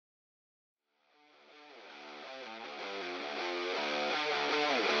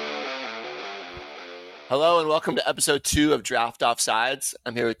Hello and welcome to episode 2 of Draft Offsides.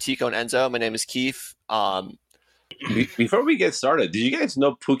 I'm here with Tiko and Enzo. My name is Keith. Before we get started, did you guys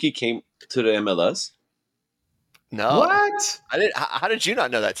know Pookie came to the MLS? No. What? I didn't. How did you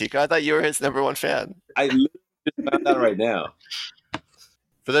not know that, Tiko? I thought you were his number one fan. I literally just found out right now.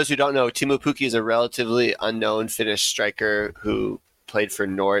 For those who don't know, Teemu Pukki is a relatively unknown Finnish striker who played for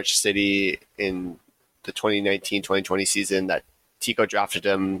Norwich City in the 2019-2020 season. That Tiko drafted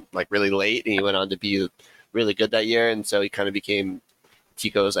him like really late, and he went on to be really good that year. And so he kind of became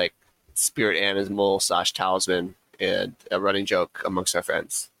Tiko's like spirit animal / talisman and a running joke amongst our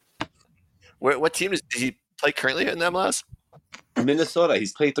friends. What team does he play currently in the MLS? Minnesota.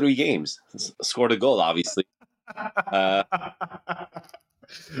 He's played 3 games. Scored a goal, obviously. Tiko, are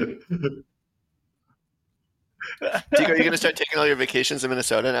you going to start taking all your vacations in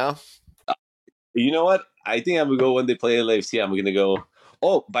Minnesota now? You know what? I think I'm gonna go when they play LAFC. I'm gonna go.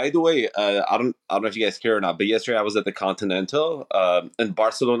 Oh, by the way, I don't know if you guys care or not, but yesterday I was at the Continental, and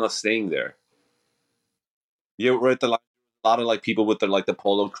Barcelona's staying there. Yeah, we're at the line. A lot of like people with the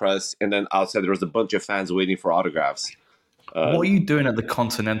polo crest, and then outside there was a bunch of fans waiting for autographs. What are you doing at the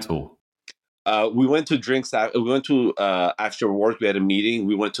Continental? We went to drinks. We went to after work. We had a meeting.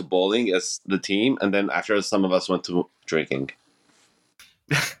 We went to bowling as the team, and then after some of us went to drinking.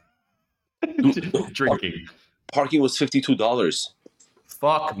 Drinking. Parking was $52.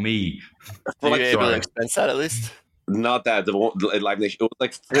 Fuck me. Were you able to expense that at least? Not that the Live Nation. It was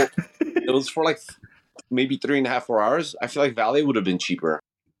like it was for like maybe 3.5 4 hours. I feel like Valet would have been cheaper.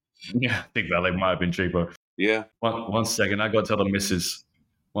 Yeah, I think Valet might have been cheaper. Yeah. One second. I got to tell the missus.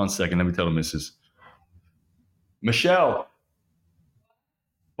 1 second. Let me tell the missus. Michelle,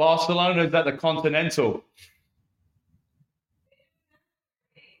 Barcelona's at the Continental.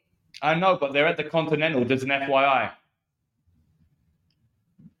 I know, but they're at the Continental. There's an FYI.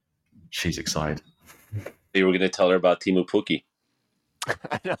 She's excited. You were going to tell her about Teemu Pukki.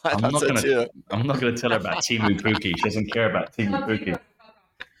 I know, I'm not going to tell her about Teemu Pukki. She doesn't care about Teemu Pukki.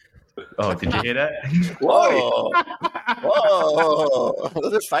 Oh, did you hear that? Whoa. Whoa.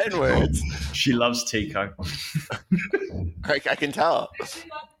 Those are fighting words. She loves Tiko. I can tell.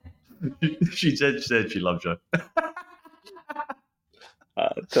 She said she loves her.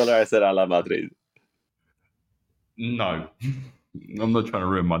 Tell her I said a la Madrid. No. I'm not trying to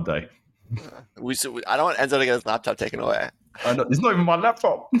ruin my day. I don't want Enzo to get his laptop taken away. I know. It's not even my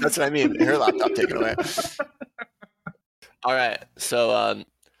laptop. That's what I mean. Her laptop taken away. All right. So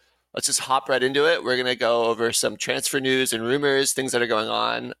let's just hop right into it. We're going to go over some transfer news and rumors, things that are going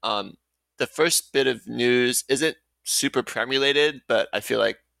on. The first bit of news isn't super Prem-related, but I feel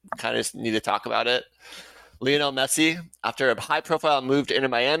like we kind of need to talk about it. Lionel Messi, after a high-profile move to Inter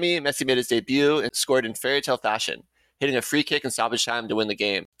Miami, Messi made his debut and scored in fairy tale fashion, hitting a free kick in stoppage time to win the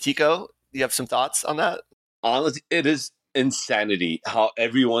game. Tiko, do you have some thoughts on that? Honestly, it is insanity how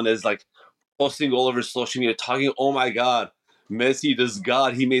everyone is like posting all over social media, talking, oh my God, Messi, this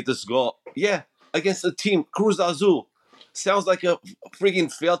God, he made this goal. Yeah, against the team, Cruz Azul. Sounds like a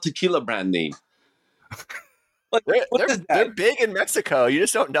freaking failed tequila brand name. Like, they're big in Mexico. You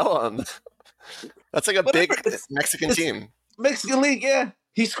just don't know them. That's like a big Mexican team. Mexican League, yeah.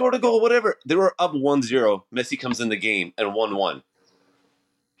 He scored a goal, whatever. They were up 1-0. Messi comes in the game and 1-1.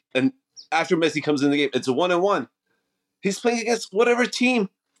 And after Messi comes in the game, it's a 1-1. He's playing against whatever team.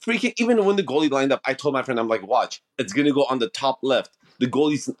 Freaking, even when the goalie lined up, I told my friend, I'm like, watch, it's going to go on the top left. The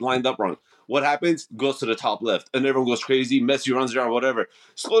goalie's lined up wrong. What happens? Goes to the top left. And everyone goes crazy. Messi runs around, whatever.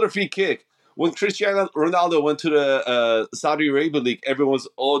 Scored a free kick. When Cristiano Ronaldo went to the Saudi Arabia League, everyone's,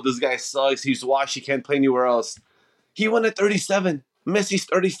 oh, this guy sucks. He's washed. He can't play anywhere else. He won at 37. Messi's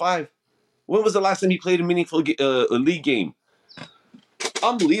 35. When was the last time he played a meaningful league game?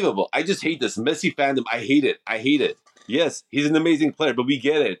 Unbelievable. I just hate this. Messi fandom. I hate it. Yes, he's an amazing player, but we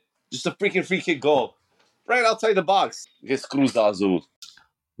get it. Just a freaking free kick goal. Right outside the box. Against Cruz Azul.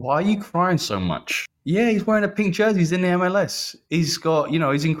 Why are you crying so much? Yeah, he's wearing a pink jersey. He's in the MLS. He's got,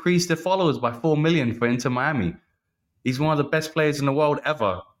 he's increased the followers by 4 million for Inter Miami. He's one of the best players in the world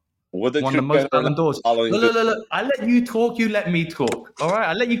ever. One of the most Ballon d'Ors. Look. I let you talk, you let me talk. All right?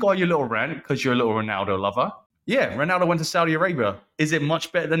 I let you go on your little rant because you're a little Ronaldo lover. Yeah, Ronaldo went to Saudi Arabia. Is it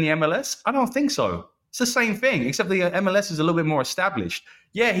much better than the MLS? I don't think so. It's the same thing, except the MLS is a little bit more established.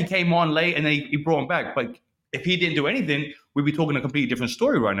 Yeah, he came on late and then he brought him back. But if he didn't do anything, we'd be talking a completely different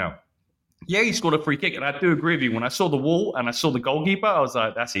story right now. Yeah, he scored a free kick, and I do agree with you. When I saw the wall and I saw the goalkeeper, I was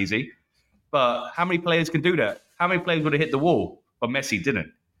like, that's easy. But how many players can do that? How many players would have hit the wall? But Messi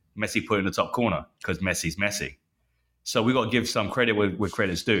didn't. Messi put it in the top corner because Messi's Messi. So we got to give some credit where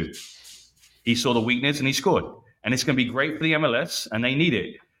credit's due. He saw the weakness and he scored. And it's going to be great for the MLS, and they need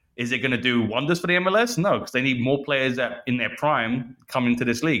it. Is it going to do wonders for the MLS? No, because they need more players that in their prime coming into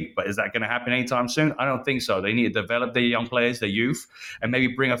this league. But is that going to happen anytime soon? I don't think so. They need to develop their young players, their youth, and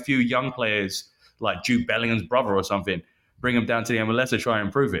maybe bring a few young players like Jude Bellingham's brother or something, bring them down to the MLS to try and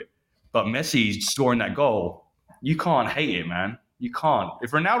improve it. But Messi scoring that goal, you can't hate it, man. You can't.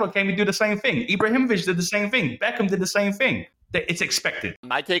 If Ronaldo came, he'd do the same thing. Ibrahimovic did the same thing. Beckham did the same thing. It's expected.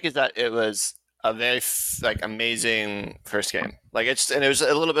 My take is that it was a very amazing first game. Like and it was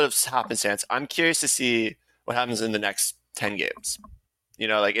a little bit of happenstance. I'm curious to see what happens in the next 10 games. You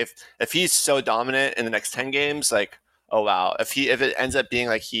know, like if he's so dominant in the next 10 games, like, oh wow. If it ends up being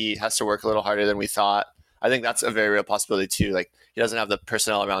like he has to work a little harder than we thought, I think that's a very real possibility too. Like he doesn't have the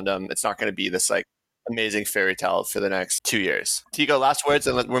personnel around him. It's not going to be this like amazing fairy tale for the next 2 years. Tiko, last words,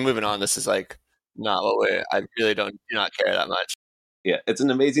 and we're moving on. This is like not what I really do not care that much. Yeah, it's an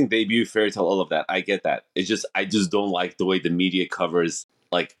amazing debut, fairy tale, all of that. I get that. I just don't like the way the media covers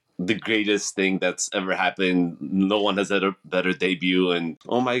like the greatest thing that's ever happened. No one has had a better debut, and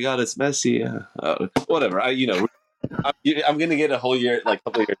oh my God, it's Messi. Whatever. I'm gonna get a whole year, like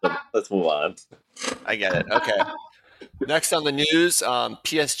couple of years of it. Let's move on. I get it. Okay. Next on the news,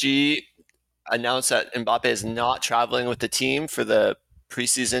 PSG announced that Mbappe is not traveling with the team for the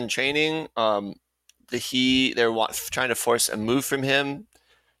preseason training. They're trying to force a move from him.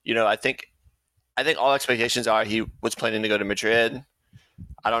 You know, I think all expectations are he was planning to go to Madrid.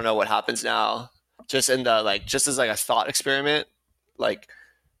 I don't know what happens now. Just as like a thought experiment, like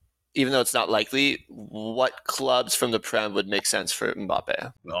even though it's not likely, what clubs from the Prem would make sense for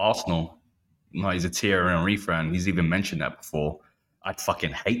Mbappe? Arsenal. No, he's a Thierry Henry fan. He's even mentioned that before. I'd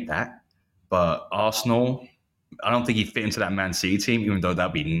fucking hate that. But Arsenal, I don't think he'd fit into that Man City team, even though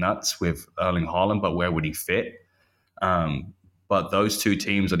that'd be nuts with Erling Haaland, but where would he fit? But those two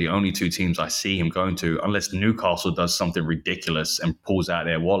teams are the only two teams I see him going to, unless Newcastle does something ridiculous and pulls out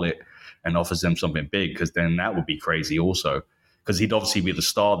their wallet and offers them something big, because then that would be crazy also. Because he'd obviously be the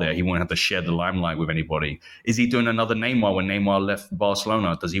star there. He won't have to share the limelight with anybody. Is he doing another Neymar when Neymar left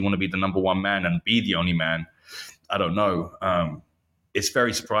Barcelona? Does he want to be the number one man and be the only man? I don't know. It's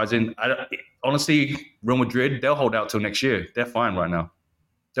very surprising. Honestly, Real Madrid, they'll hold out till next year. They're fine right now.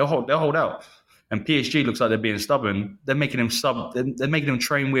 They'll hold out. And PSG looks like they're being stubborn. They're making him They're making him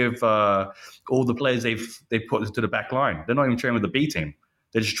train with all the players they've put into the back line. They're not even training with the B team.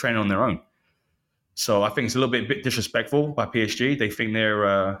 They're just training on their own. So I think it's a little bit disrespectful by PSG. They think they're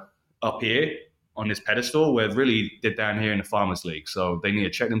up here on this pedestal, where really they're down here in the Farmers League. So they need to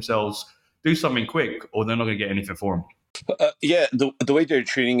check themselves, do something quick, or they're not going to get anything for him. Yeah, the way they're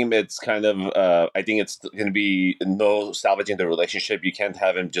treating him, it's kind of, I think it's going to be no salvaging the relationship. You can't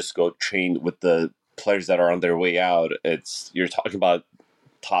have him just go train with the players that are on their way out. You're talking about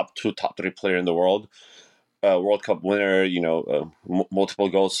top 2, top 3 player in the world, World Cup winner, multiple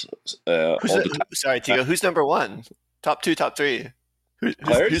goals. Sorry, Tigo, who's number 1? Top 2, top 3? Who's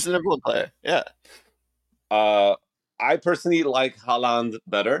the number 1 player? Yeah. I personally like Haaland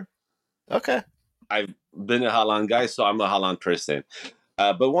better. Okay. I've been a Haaland guy, so I'm a Haaland person.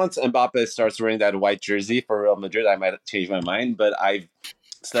 But once Mbappe starts wearing that white jersey for Real Madrid, I might change my mind. But I've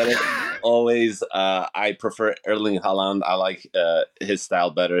said it always. I prefer Erling Haaland. I like his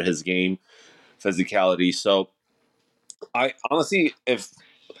style better, his game, physicality. So I honestly, if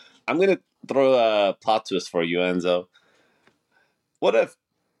I'm going to throw a plot twist for you, Enzo, what if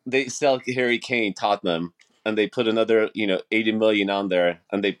they sell Harry Kane, Tottenham, and they put another, 80 million on there,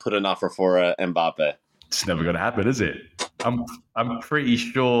 and they put an offer for Mbappe? It's never going to happen, is it? I'm pretty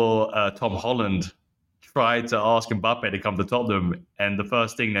sure Tom Holland tried to ask Mbappe to come to Tottenham, and the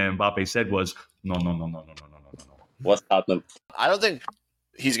first thing that Mbappe said was, no. What's Tottenham? I don't think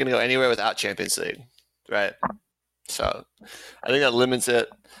he's going to go anywhere without Champions League, right? So I think that limits it.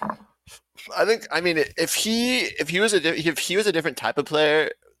 If he was a different type of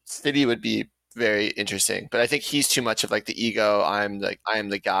player, City would be very interesting. But I think he's too much of like the ego. I am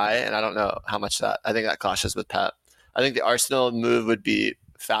the guy, and I don't know how much I think that clashes with Pep. I think the Arsenal move would be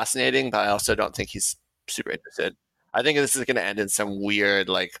fascinating, but I also don't think he's super interested. I think this is going to end in some weird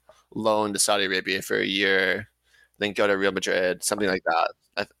like loan to Saudi Arabia for a year, then go to Real Madrid, something like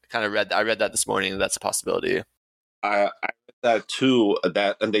that. I read that this morning. That's a possibility. I read that too.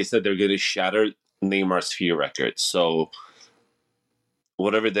 And they said they're going to shatter Neymar's fee record. So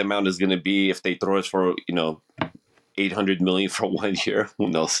whatever the amount is going to be, if they throw it for 800 million for 1 year, who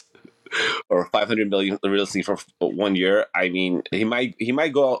knows? Or 500 million realistically for 1 year. I mean, he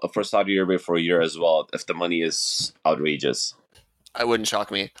might go for Saudi Arabia for a year as well if the money is outrageous. I wouldn't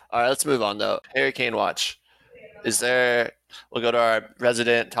shock me. All right, let's move on though. Harry Kane watch. We'll go to our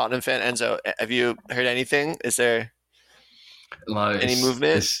resident Tottenham fan, Enzo. Have you heard anything? Is there Like Any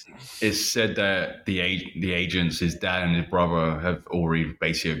movement? it's said that the agents, his dad and his brother, have already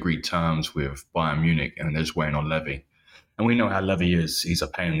basically agreed terms with Bayern Munich, and they're just waiting on Levy. And we know how Levy is. He's a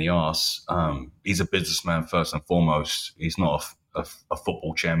pain in the ass. He's a businessman first and foremost. He's not a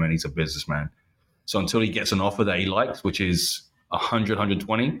football chairman. He's a businessman. So until he gets an offer that he likes, which is 100,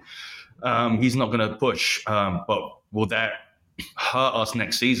 120, he's not going to push. But will that hurt us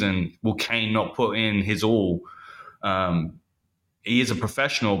next season? Will Kane not put in his all? He is a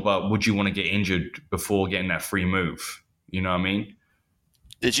professional, but would you want to get injured before getting that free move? You know what I mean?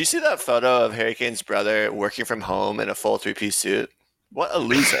 Did you see that photo of Harry Kane's brother working from home in a full 3-piece suit? What a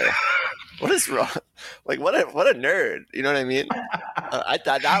loser! What is wrong? Like what a nerd! You know what I mean? I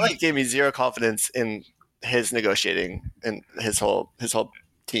thought that like gave me zero confidence in his negotiating and his whole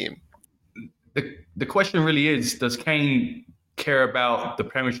team. The question really is: does Kane care about the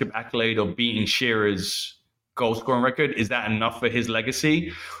Premiership accolade of beating Shearer's goal scoring record? Is that enough for his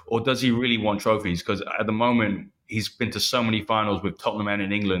legacy, or does he really want trophies? Because at the moment, he's been to so many finals with Tottenham and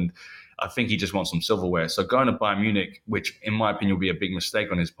in England. I think he just wants some silverware. So going to Bayern Munich, which in my opinion will be a big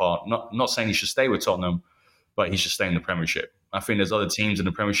mistake on his part. Not saying he should stay with Tottenham, but he should stay in the Premiership. I think there's other teams in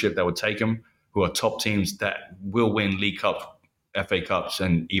the Premiership that would take him, who are top teams that will win League Cup, FA Cups,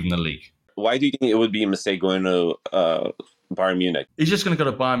 and even the league. Why do you think it would be a mistake going to Bayern Munich? He's just going to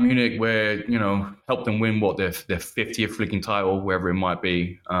go to Bayern Munich, where help them win their 50th freaking title, wherever it might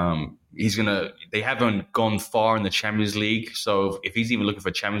be. They haven't gone far in the Champions League, so if he's even looking for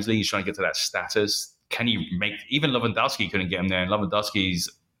Champions League, he's trying to get to that status. Can he make? Even Lewandowski couldn't get him there, and Lewandowski's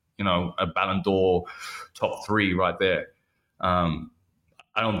a Ballon d'Or top 3 right there. I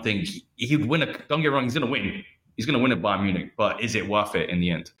don't think he'd win. Don't get me wrong, he's going to win. He's going to win at Bayern Munich, but is it worth it in the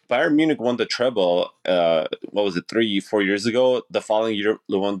end? Bayern Munich won the treble, 3-4 years ago? The following year,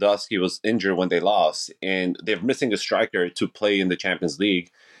 Lewandowski was injured when they lost, and they're missing a striker to play in the Champions League.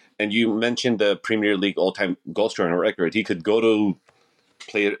 And you mentioned the Premier League all-time goal scoring record. He could go to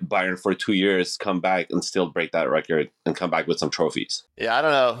play at Bayern for 2 years, come back, and still break that record, and come back with some trophies. Yeah, I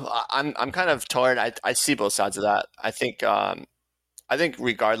don't know. I'm kind of torn. I see both sides of that. I think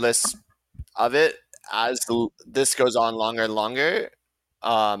regardless of it, as this goes on longer and longer,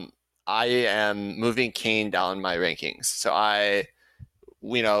 I am moving Kane down my rankings. So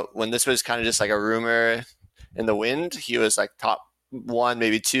when this was kind of just like a rumor in the wind, he was like top 1,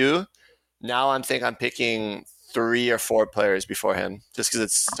 maybe 2. Now I'm picking 3 or 4 players before him, just because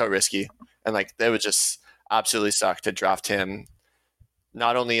it's so risky, and like they would just absolutely suck to draft him,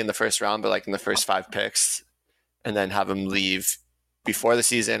 not only in the first round, but like in the first 5 picks, and then have him leave before the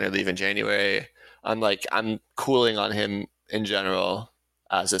season or leave in January. I'm cooling on him in general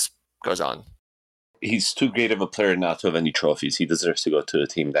as this goes on. He's too great of a player not to have any trophies. He deserves to go to a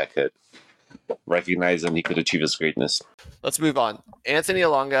team that could recognize him. He could achieve his greatness. Let's move on. Anthony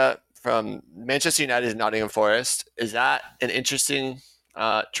Elanga from Manchester United to Nottingham Forest. Is that an interesting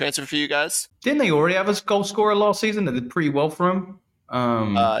transfer for you guys? Didn't they already have a goal scorer last season that did pretty well for him?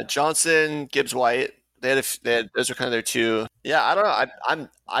 Johnson, Gibbs White. They had those were kind of their 2. Yeah, I don't know.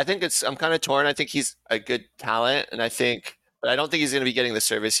 I'm kind of torn. I think he's a good talent, but I don't think he's going to be getting the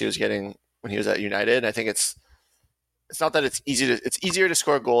service he was getting when he was at United. And I think it's not that it's easier to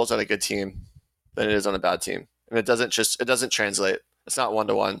score goals on a good team than it is on a bad team, and it doesn't translate. It's not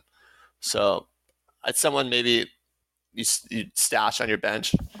 1-to-1. So it's someone maybe you stash on your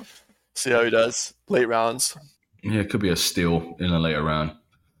bench, see how he does late rounds. Yeah, it could be a steal in a later round.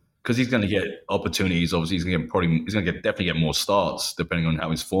 Because he's going to get opportunities. Obviously, he's going to definitely get more starts depending on how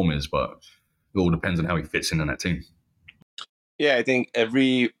his form is. But it all depends on how he fits in on that team. Yeah, I think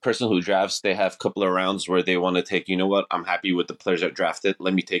every person who drafts, they have a couple of rounds where they want to take. You know what? I'm happy with the players that drafted.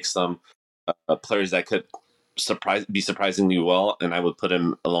 Let me take some players that could be surprisingly well, and I would put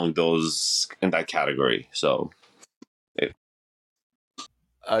him along those in that category. So,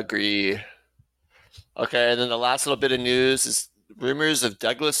 agree. Okay, and then the last little bit of news is rumors of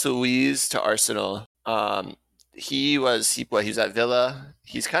Douglas Luiz to Arsenal. He was at Villa.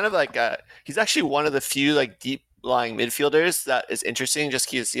 He's kind of like he's actually one of the few like deep lying midfielders that is interesting,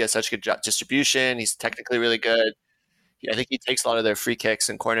 just because he has such good distribution. He's technically really good. I think he takes a lot of their free kicks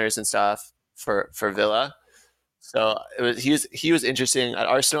and corners and stuff for Villa. So he was interesting at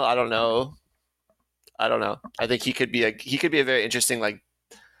Arsenal. I don't know. I think he could be a very interesting like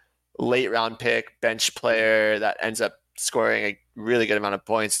late round pick, bench player that ends up scoring a really good amount of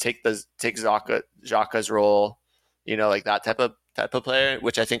points. Take Xhaka's role, like that type of player,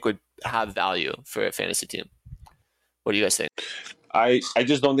 which I think would have value for a fantasy team. What do you guys think? I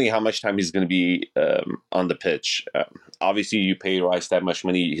just don't think how much time he's going to be on the pitch. Obviously, you pay Rice that much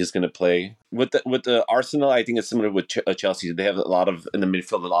money, he's going to play with the Arsenal. I think it's similar with Chelsea. They have a lot of in the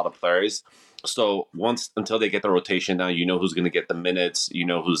midfield, a lot of players. So until they get the rotation down, you know who's going to get the minutes, you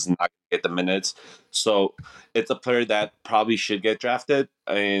know who's not going to get the minutes. So it's a player that probably should get drafted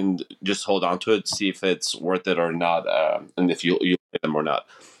and just hold on to it, see if it's worth it or not, and if you play them or not.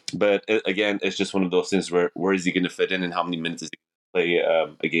 But again, it's just one of those things where is he going to fit in and how many minutes is he play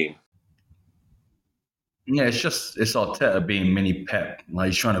a game. Yeah, it's Arteta being mini Pep. Like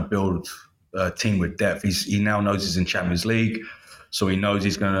he's trying to build a team with depth. He now knows he's in Champions League, so he knows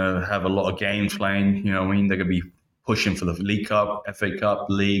he's going to have a lot of games playing. You know, what I mean, they're going to be pushing for the League Cup, FA Cup,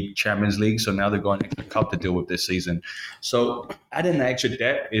 League, Champions League. So now they've got an extra cup to deal with this season. So adding the extra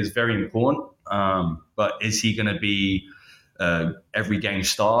depth is very important. But is he going to be every game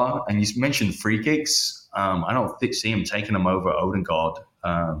star? And you mentioned free kicks. I don't see him taking them over Odegaard,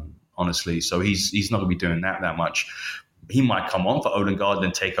 honestly. So he's not going to be doing that much. He might come on for Odegaard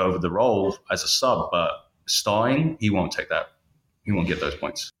and take over the role as a sub, but starting, he won't take that. He won't get those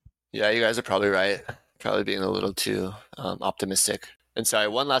points. Yeah, you guys are probably right. Probably being a little too optimistic. And sorry,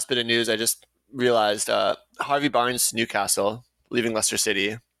 one last bit of news. I just realized Harvey Barnes, Newcastle, leaving Leicester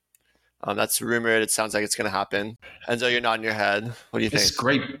City. That's rumored. It sounds like it's going to happen. Enzo, you're nodding your head. What do you think?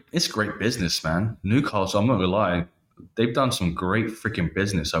 It's great business, man. Newcastle, I'm not going to lie, they've done some great freaking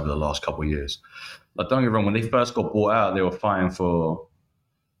business over the last couple of years. Like, don't get me wrong, when they first got bought out, they were fighting for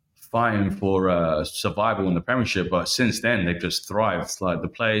survival in the Premiership, but since then they've just thrived. Like the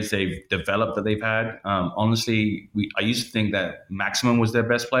players they've developed that they've had. Honestly, I used to think that Maximum was their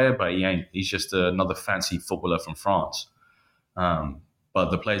best player, but he ain't. He's just another fancy footballer from France. But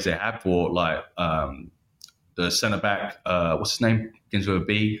the players they have bought, like the centre back, what's his name? Begins with a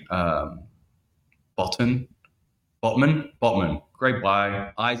B. Botman. Great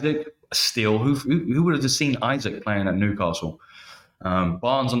buy. Isaac, a steal. Who would have just seen Isaac playing at Newcastle?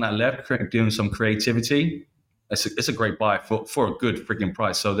 Barnes on that left, doing some creativity. It's a great buy for a good freaking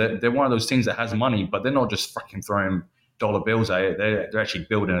price. So they're one of those teams that has money, but they're not just fucking throwing dollar bills at it. They're actually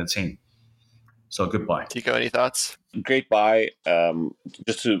building a team. So good buy. Tiko, any thoughts? Great buy.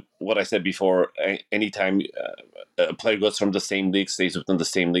 Just to what I said before, anytime a player goes from the same league, stays within the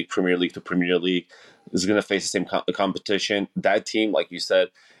same league, Premier League to Premier League, is going to face the same competition. That team, like you said,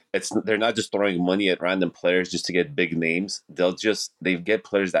 they're not just throwing money at random players just to get big names. They get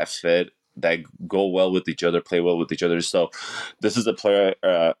players that fit, that go well with each other, play well with each other. So this is a player,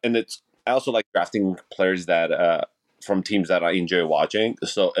 and I also like drafting players that from teams that I enjoy watching.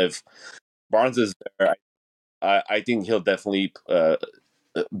 So if Barnes is there, I think he'll definitely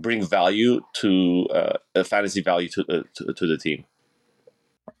bring value to fantasy value to the team.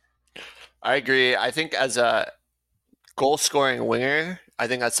 I agree. I think as a goal-scoring winger, I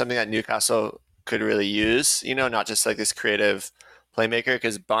think that's something that Newcastle could really use. You know, not just like this creative playmaker,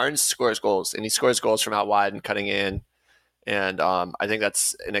 because Barnes scores goals, and he scores goals from out wide and cutting in. And I think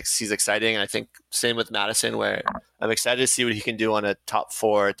he's exciting. And I think same with Madison, where I'm excited to see what he can do on a top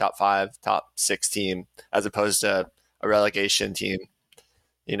 4, top 5, top 6 team, as opposed to a relegation team.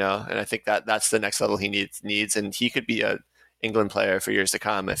 You know, and I think that's the next level he needs, and he could be a England player for years to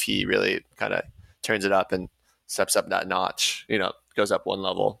come if he really kind of turns it up and steps up that notch. You know, goes up one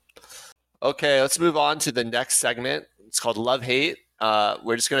level. Okay, let's move on to the next segment. It's called Love Hate.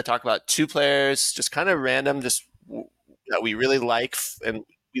 We're just going to talk about 2 players, just kind of random, just that we really like, and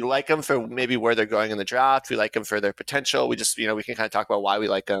we like them for maybe where they're going in the draft. We like them for their potential. We just, we can kind of talk about why we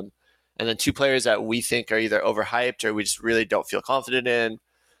like them. And then 2 players that we think are either overhyped or we just really don't feel confident in.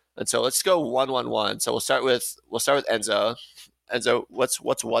 And so let's go 1-1-1. So we'll start with Enzo. Enzo,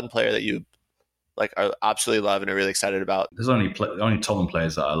 what's one player that you like are absolutely love and are really excited about? There's only Tottenham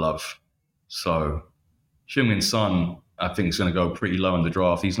players that I love. So Heung-min Son, I think, is going to go pretty low in the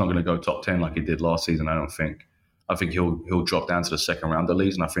draft. He's not going to go top 10 like he did last season, I don't think. I think he'll drop down to the second round at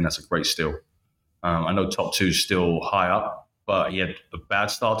least, and I think that's a great steal. I know top 2 is still high up, but he had a bad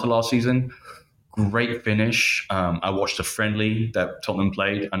start to last season. Great finish. I watched a friendly that Tottenham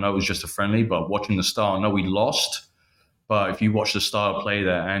played. I know it was just a friendly, but watching the style, I know we lost. But if you watch the style of play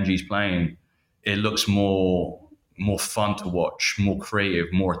that Angie's playing, it looks more fun to watch, more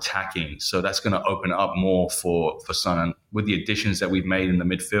creative, more attacking. So that's going to open it up more for Son. And with the additions that we've made in the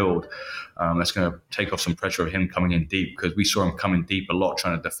midfield, that's going to take off some pressure of him coming in deep, because we saw him coming deep a lot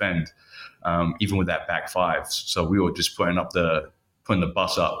trying to defend, even with that back 5. So we were just putting the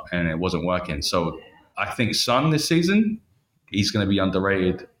bus up, and it wasn't working. So I think Son this season, he's going to be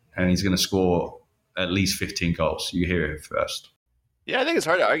underrated, and he's going to score at least 15 goals. You hear it first. Yeah, I think it's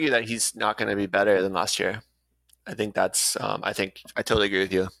hard to argue that he's not going to be better than last year. I think that's. I totally agree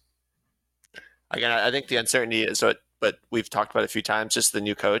with you. Again, I think the uncertainty is what, but we've talked about it a few times. Just the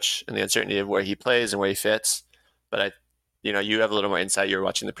new coach and the uncertainty of where he plays and where he fits. But you have a little more insight. You're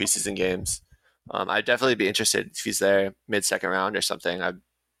watching the preseason games. I'd definitely be interested if he's there mid-second round or something.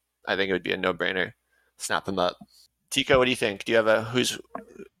 I think it would be a no-brainer. Snap him up. Tiko, what do you think? Do you have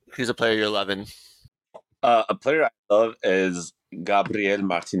who's a player you're loving? A player I love is Gabriel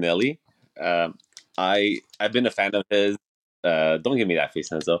Martinelli. I've been a fan of his. Don't give me that face,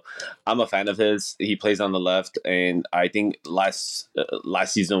 Enzo. I'm a fan of his. He plays on the left, and I think last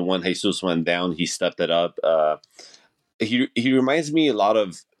season when Jesus went down, he stepped it up. He reminds me a lot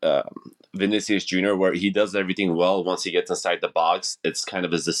of Vinicius Jr., where he does everything well. Once he gets inside the box, it's kind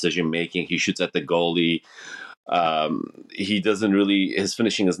of his decision making. He shoots at the goalie. He doesn't really, his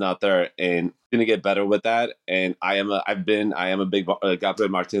finishing is not there, and gonna get better with that. And I am a big Gabriel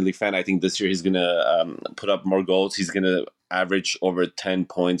Martinelli fan. I think this year he's gonna put up more goals. He's gonna average over 10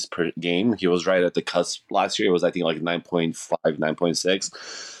 points per game. He was right at the cusp last year. It was, I think, like 9.5,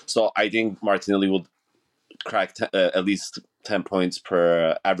 9.6. So I think Martinelli will crack at least 10 points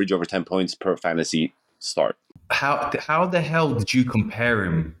per average, over 10 points per fantasy start. How the hell did you compare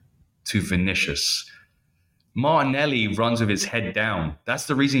him to Vinicius? Martinelli runs with his head down. That's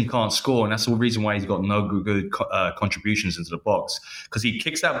the reason he can't score, and that's the reason why he's got no good contributions into the box. Because he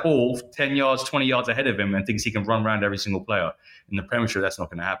kicks that ball 10 yards, 20 yards ahead of him and thinks he can run around every single player. In the Premiership, that's not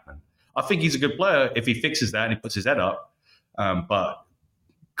going to happen. I think he's a good player if he fixes that and he puts his head up. But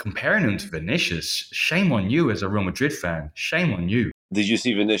comparing him to Vinicius, shame on you as a Real Madrid fan. Shame on you. Did you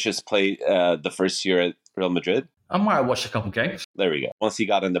see Vinicius play the first year at Real Madrid? I might have watched a couple games. There we go. Once he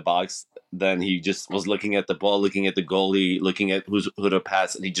got in the box, then he just was looking at the ball, looking at the goalie, looking at who to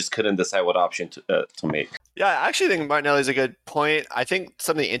pass, and he just couldn't decide what option to make. Yeah, I actually think Martinelli's a good point. I think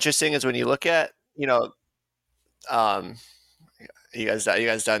something interesting is when you look at, you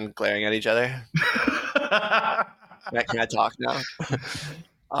guys done glaring at each other? Can I talk now?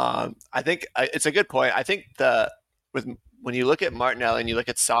 I think it's a good point. I think when you look at Martinelli and you look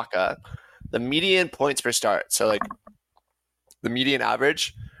at Saka, the median points per start, so like the median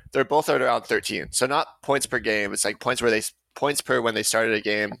average, they're both at around 13. So not points per game. It's like points per when they started a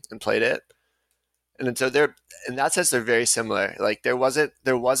game and played it. And then so they're, in that sense, they're very similar. Like there wasn't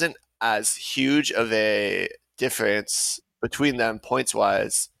as huge of a difference between them points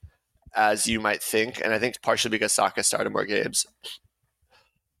wise as you might think. And I think partially because Saka started more games.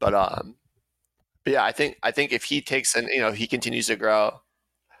 But yeah, I think if he takes and he continues to grow,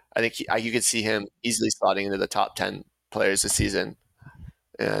 I think you could see him easily slotting into the top 10 players this season,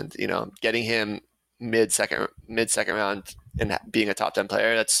 and getting him mid second round and being a top 10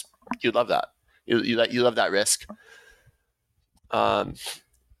 player. You'd love that. You love that risk. For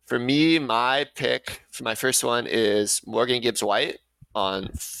me, my pick for my first one is Morgan Gibbs-White on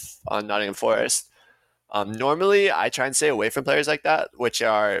Nottingham Forest. Normally, I try and stay away from players like that, which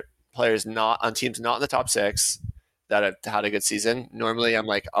are players not on teams not in the top 6 that have had a good season. Normally, I'm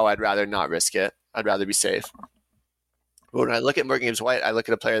like, I'd rather not risk it. I'd rather be safe. But when I look at Morgan Gibbs-White, I look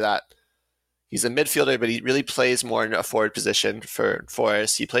at a player that he's a midfielder, but he really plays more in a forward position for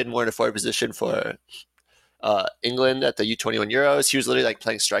Forest. He played more in a forward position for England at the U21 Euros. He was literally like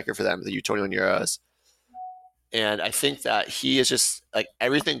playing striker for them at the U21 Euros. And I think that he is just like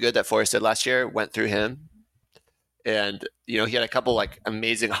everything good that Forest did last year went through him. And, he had a couple like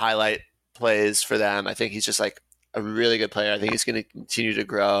amazing highlight plays for them. I think he's just like a really good player. I think he's going to continue to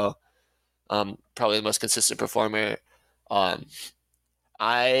grow. Probably the most consistent performer. I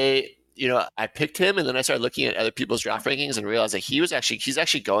picked him, and then I started looking at other people's draft rankings and realized that he's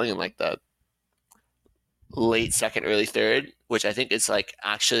actually going in like the late second, early third, which I think is like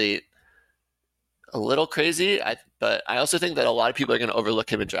actually a little crazy. But I also think that a lot of people are going to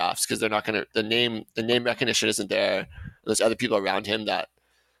overlook him in drafts because they're not going to, the name recognition isn't there. There's other people around him that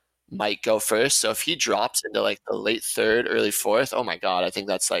might go first. So if he drops into like the late third, early fourth, oh my God, I think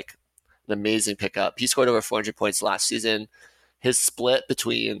that's like an amazing pickup. He scored over 400 points last season. His split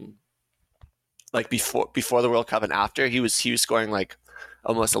between like before the World Cup and after, he was scoring like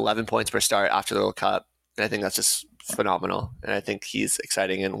almost 11 points per start after the World Cup. And I think that's just phenomenal. And I think he's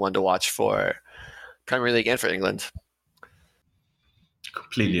exciting and one to watch for Premier League and for England.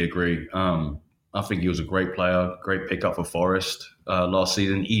 Completely agree. I think he was a great player, great pickup for Forest last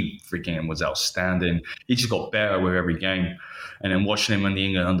season. He freaking was outstanding. He just got better with every game. And then watching him in the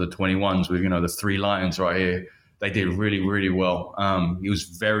England under-21s with, the 3 Lions right here, they did really, really well. He was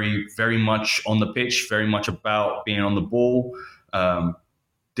very, very much on the pitch, very much about being on the ball,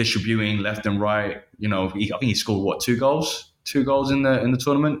 distributing left and right. I think he scored 2 goals? 2 goals in the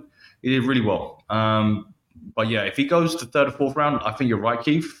tournament. He did really well. But yeah, if he goes to third or fourth round, I think you're right,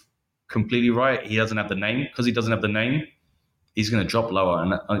 Keith. Completely right. He doesn't have the name. Because he doesn't have the name, he's going to drop lower.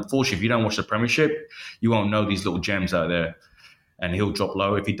 And unfortunately, if you don't watch the Premiership, you won't know these little gems out there. And he'll drop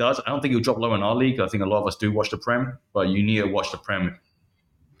low. If he does, I don't think he'll drop low in our league. I think a lot of us do watch the Prem, but you need to watch the Prem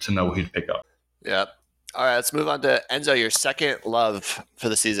to know who to pick up. Yep. All right, let's move on to Enzo, your second love for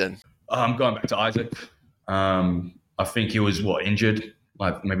the season. I'm going back to Isaac. I think he was, injured,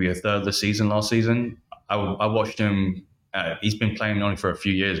 like maybe a third of the season last season. I watched him. He's been playing only for a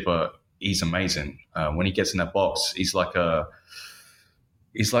few years, but he's amazing. When he gets in that box, he's like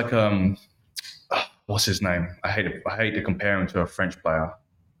what's his name? I hate to compare him to a French player.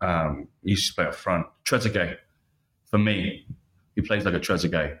 He used to play up front. Trezeguet. For me, he plays like a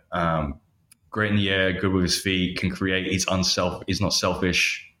Trezeguet. Great in the air, good with his feet, can create. He's not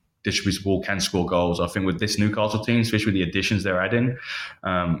selfish, distributes the ball, can score goals. I think with this Newcastle team, especially with the additions they're adding,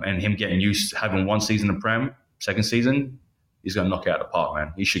 and him getting used to having one season in Prem, second season, he's going to knock it out of the park,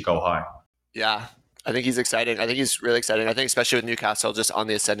 man. He should go high. Yeah, I think he's exciting. I think he's really exciting. I think especially with Newcastle just on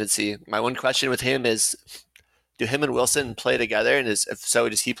the ascendancy. My one question with him is, do him and Wilson play together? And if so,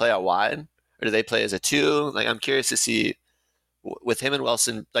 does he play out wide? Or do they play as a two? Like, I'm curious to see with him and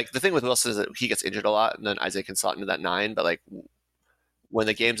Wilson. Like, the thing with Wilson is that he gets injured a lot, and then Isaac can slot into that 9. But, like, when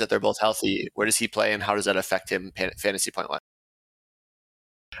the games that they're both healthy, where does he play, and how does that affect him fantasy point-wise?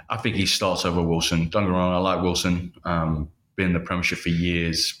 I think he starts over Wilson. Don't get me wrong, I like Wilson. Been in the Premiership for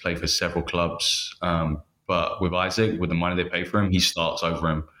years, played for several clubs. But with Isaac, with the money they pay for him, he starts over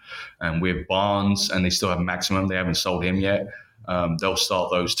him. And with Barnes, and they still have Maximum, they haven't sold him yet. They'll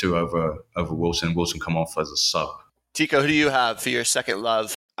start those two over Wilson. Wilson come off as a sub. Tiko, who do you have for your second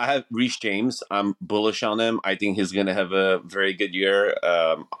love? I have Reece James. I'm bullish on him. I think he's going to have a very good year.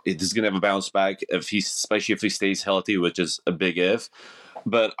 He's going to have a bounce back especially if he stays healthy, which is a big if.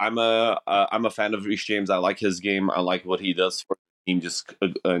 But I'm a fan of Reece James. I like his game. I like what he does for the team, just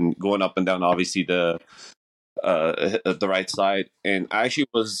going up and down. Obviously, the right side. And I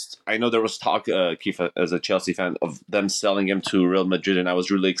know there was talk, Keith, as a Chelsea fan, of them selling him to Real Madrid, and I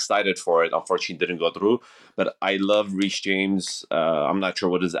was really excited for it. Unfortunately, it didn't go through. But I love Reece James. I'm not sure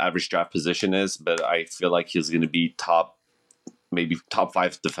what his average draft position is, but I feel like he's going to be maybe top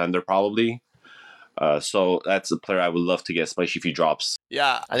 5 defender probably. So that's a player I would love to get, especially if he drops.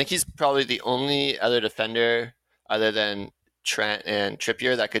 Yeah, I think he's probably the only other defender other than Trent and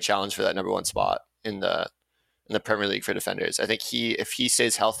Trippier that could challenge for that number 1 spot in the Premier League for defenders. I think if he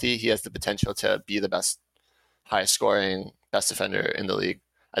stays healthy, he has the potential to be the best, highest scoring, best defender in the league.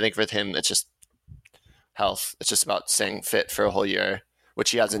 I think with him, it's just health. It's just about staying fit for a whole year,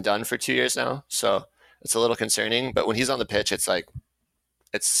 which he hasn't done for 2 years now. So it's a little concerning. But when he's on the pitch,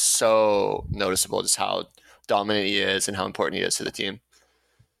 it's so noticeable just how dominant he is and how important he is to the team.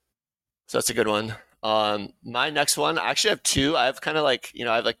 So that's a good one. My next one, I actually have 2. I have kind of I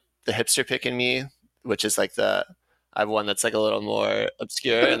have the hipster pick in me, which is I have one that's a little more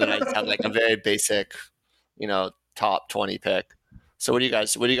obscure, and then I have a very basic, top 20 pick. So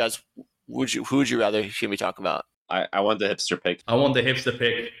who would you rather hear me talk about? I want the hipster pick. I want the hipster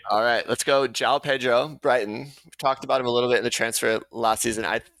pick. All right, let's go. João Pedro, Brighton. We talked about him a little bit in the transfer last season.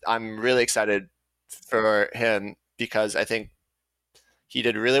 I'm really excited for him because I think he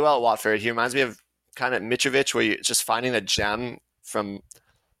did really well at Watford. He reminds me of kind of Mitrovic, where you're just finding a gem from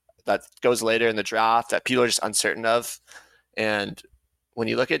that goes later in the draft that people are just uncertain of. And when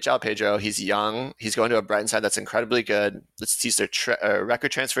you look at João Pedro, he's young. He's going to a Brighton side that's incredibly good. He's their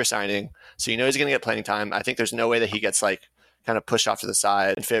record transfer signing. So he's going to get playing time. I think there's no way that he gets kind of pushed off to the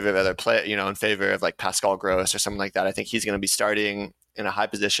side in favor of other in favor of Pascal Gross or something like that. I think he's going to be starting in a high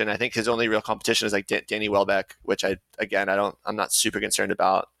position. I think his only real competition is Danny Welbeck, which I'm not super concerned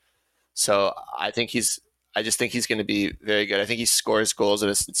about. So I just think he's going to be very good. I think he scores goals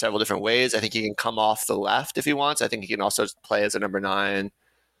in several different ways. I think he can come off the left if he wants. I think he can also play as a number 9.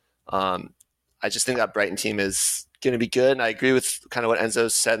 I just think that Brighton team is going to be good. And I agree with kind of what Enzo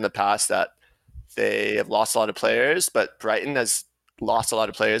said in the past, that they have lost a lot of players, but Brighton has lost a lot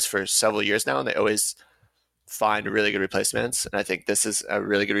of players for several years now, and they always find really good replacements. And I think this is a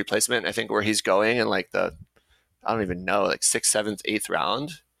really good replacement. I think where he's going in I don't even know, 6th, 7th, 8th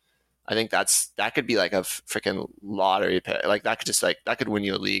round, I think that could be a freaking lottery pick. That could win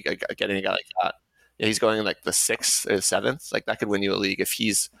you a league, getting a guy like that. Yeah, he's going in the 6th or 7th. That could win you a league if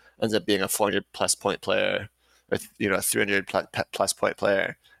ends up being a 400+ point player, or a 300+ point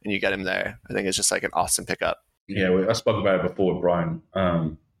player, and you get him there. I think it's just an awesome pickup. Yeah, I spoke about it before with Brian,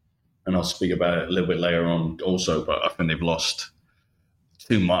 and I'll speak about it a little bit later on also. But I think they've lost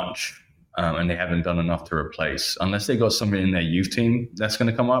too much and they haven't done enough to replace. Unless they got somebody in their youth team that's going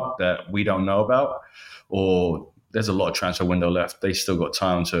to come up that we don't know about, or there's a lot of transfer window left. They still got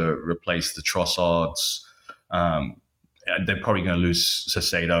time to replace the Trossards. They're probably going to lose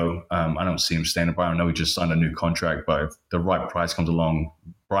Sasado. I don't see him staying at Brighton. I know he just signed a new contract, but if the right price comes along,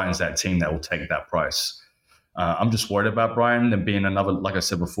 Brighton's that team that will take that price. I'm just worried about Brighton and being another, like I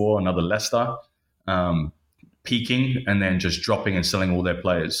said before, another Leicester, peaking and then just dropping and selling all their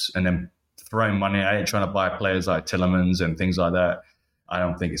players and then throwing money at it, trying to buy players like Tillemans and things like that. I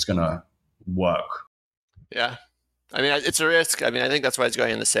don't think it's going to work. Yeah. I mean, it's a risk. I mean, I think that's why it's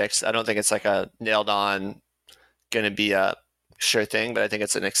going in the 6th. I don't think it's like a nailed on, going to be a sure thing, but I think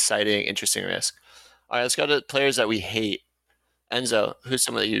it's an exciting, interesting risk. All right, let's go to players that we hate. Enzo, who's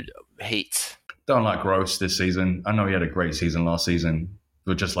someone that you hate? Don't like Gross this season. I know he had a great season last season,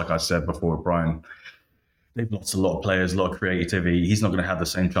 but just like I said before, Brian, they've lost a lot of players, a lot of creativity. He's not going to have the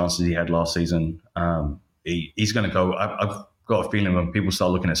same chances he had last season. He's going to go. I've got a feeling when people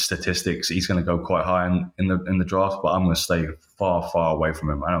start looking at statistics, he's going to go quite high in the draft. But I'm going to stay far, far away from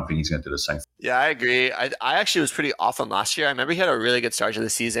him. I don't think he's going to do the same. Yeah, I agree. I actually was pretty off on last year. I remember he had a really good start to the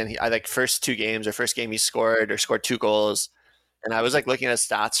season. I like first 2 games or first game he scored 2 goals. And I was like looking at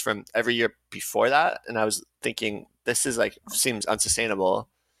stats from every year before that, and I was thinking this is like seems unsustainable.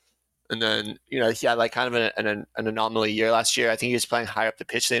 And then he had like kind of an anomaly year last year. I think he was playing higher up the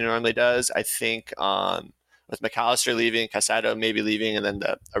pitch than he normally does. I think with McAllister leaving, Casado maybe leaving, and then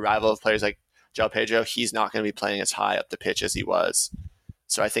the arrival of players like João Pedro, he's not going to be playing as high up the pitch as he was.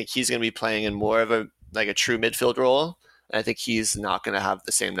 So I think he's going to be playing in more of a true midfield role. And I think he's not going to have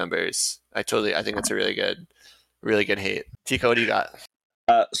the same numbers. I think that's a really good hate. Tiko, what do you got?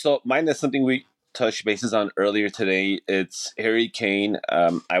 So mine is something we touched bases on earlier today. It's Harry Kane.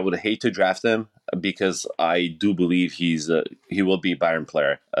 I would hate to draft him because I do believe he will be a Bayern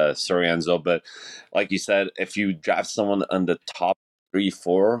player. Sorry, Enzo, but like you said, if you draft someone on the top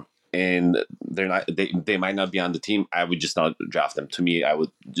 3-4 and they might not be on the team, I would just not draft them. To me,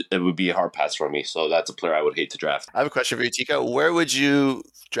 it would be a hard pass for me. So that's a player I would hate to draft. I have a question for you, Tiko. Where would you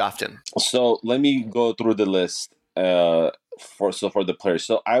draft him? So let me go through the list for the players.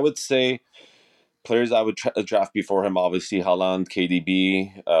 So I would say players I would draft before him, obviously Haaland,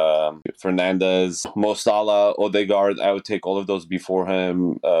 KDB, Fernandes, Mo Salah, Odegaard. I would take all of those before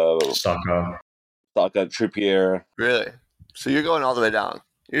him. Saka, Trippier. Really? So you're going all the way down.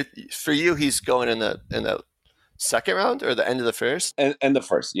 For you, he's going in the second round or the end of the first? And the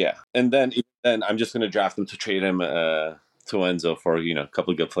first, yeah. And then I'm just going to draft him to trade him to Enzo for a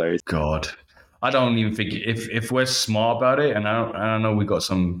couple of good players. God, I don't even think if we're smart about it, and I know we got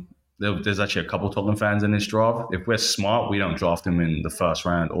some. There's actually a couple of Tottenham fans in this draft. If we're smart, we don't draft him in the first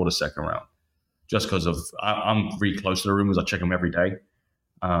round or the second round, just because I'm really close to the rumors. I check them every day.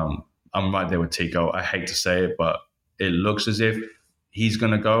 I'm right there with Tiko. I hate to say it, but it looks as if he's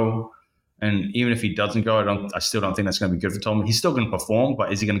going to go. And even if he doesn't go, I still don't think that's going to be good for Tottenham. He's still going to perform,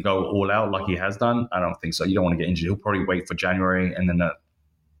 but is he going to go all out like he has done? I don't think so. You don't want to get injured. He'll probably wait for January, and then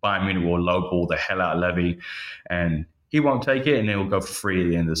Bayern Munich will lowball the hell out of Levy, and he won't take it, and he'll go for free at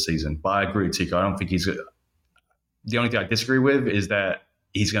the end of the season. But I agree with Tiko. I don't think he's – the only thing I disagree with is that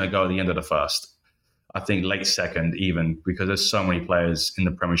he's going to go at the end of the first. I think late second even, because there's so many players in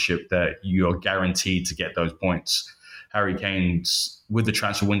the Premiership that you're guaranteed to get those points. Harry Kane's, with the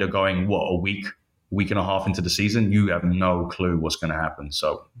transfer window going, a week and a half into the season, you have no clue what's going to happen.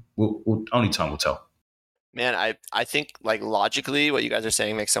 So only time will tell. Man, I think like logically what you guys are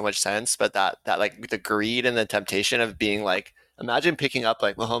saying makes so much sense, but that like the greed and the temptation of being like, imagine picking up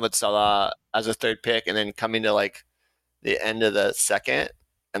like Mohamed Salah as a 3rd pick and then coming to like the end of the second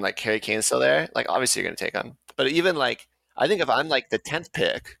and like Harry Kane's still there. Like obviously you're going to take him. But even like, I think if I'm like the 10th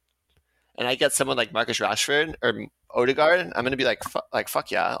pick and I get someone like Marcus Rashford or Odegaard, I'm going to be like fuck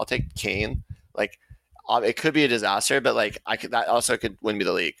yeah, I'll take Kane. Like it could be a disaster, but like that also could win me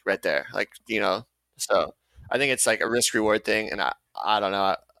the league right there. Like, so I think it's like a risk reward thing, and I don't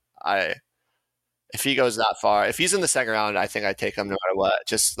know. If he goes that far, if he's in the second round, I think I take him no matter what.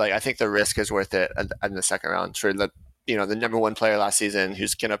 Just like I think the risk is worth it in the second round for the number 1 player last season,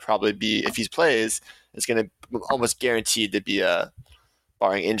 who's gonna probably be, if he plays, is gonna almost guaranteed to be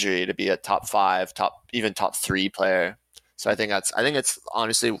barring injury, to be a top 5, even top 3 player. So I think it's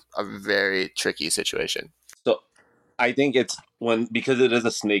honestly a very tricky situation. So I think it's because it is a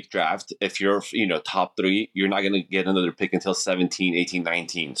snake draft, if you're, top 3, you're not going to get another pick until 17, 18,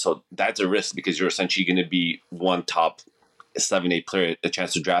 19. So that's a risk because you're essentially going to be one top 7, 8 player, a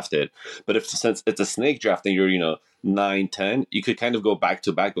chance to draft it. But since it's a snake draft and you're, 9, 10, you could kind of go back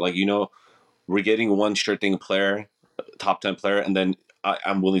to back. Like, we're getting one sure thing player, top 10 player, and then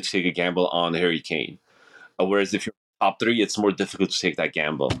I'm willing to take a gamble on Harry Kane. Whereas if you're top 3, it's more difficult to take that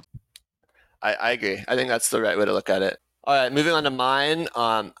gamble. I agree. I think that's the right way to look at it. All right, moving on to mine.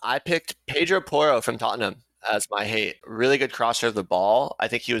 I picked Pedro Porro from Tottenham as my hate. Really good crosser of the ball. I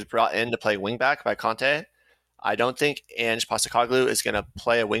think he was brought in to play wingback by Conte. I don't think Ange Postecoglou is going to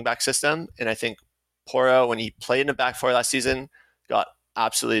play a wingback system, and I think Porro, when he played in the back four last season, got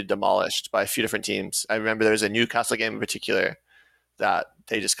absolutely demolished by a few different teams. I remember there was a Newcastle game in particular that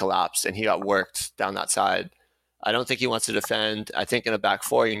they just collapsed, and he got worked down that side. I don't think he wants to defend. I think in a back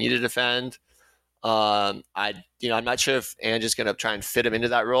four you need to defend. I'm not sure if Ange is going to try and fit him into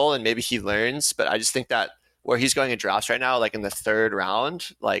that role, and maybe he learns. But I just think that where he's going in drafts right now, like in the third round,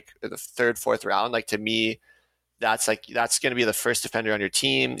 like the third, fourth round, like to me, that's going to be the first defender on your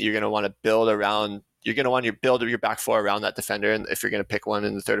team. You're going to want to build around. You're going to want to build your back four around that defender, and if you're going to pick one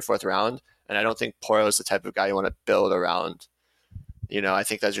in the third or fourth round. And I don't think Porro is the type of guy you want to build around. I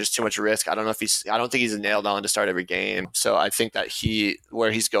think that's just too much risk. I don't think he's nailed on to start every game. So I think that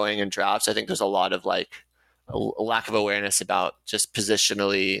where he's going in drafts, I think there's a lot of like a lack of awareness about just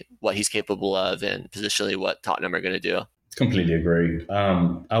positionally what he's capable of and positionally what Tottenham are going to do. Completely agree.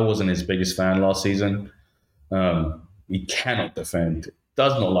 I wasn't his biggest fan last season. He cannot defend,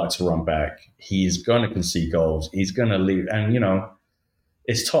 does not like to run back. He's going to concede goals. He's going to leave. And,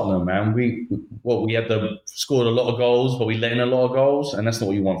 it's Tottenham, man. We scored a lot of goals, but we let in a lot of goals, and that's not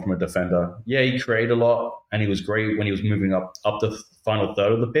what you want from a defender. Yeah, he created a lot, and he was great when he was moving up the final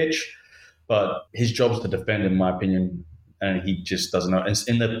third of the pitch. But his job is to defend, in my opinion, and he just doesn't know. And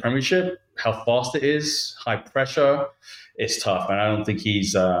in the Premiership, how fast it is, high pressure, it's tough, and I don't think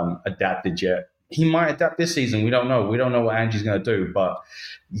he's adapted yet. He might adapt this season. We don't know. We don't know what Angie's going to do, but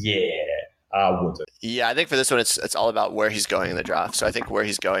yeah. I wouldn't. Yeah, I think for this one, it's all about where he's going in the draft. So I think where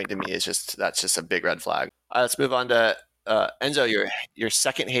he's going to me that's just a big red flag. All right, let's move on to Enzo. Your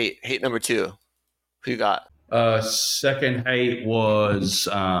second hate number 2. Who you got? Second hate was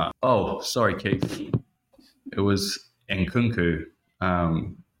sorry, Keith. It was Nkunku.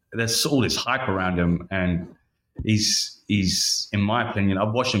 There's all this hype around him, and he's in my opinion,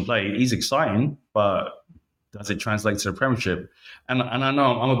 I've watched him play. He's exciting, but does it translate to the Premiership? And I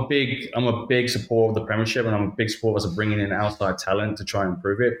know I'm a big supporter of the Premiership, and I'm a big supporter of bringing in outside talent to try and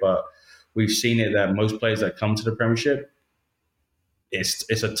improve it. But we've seen it that most players that come to the Premiership,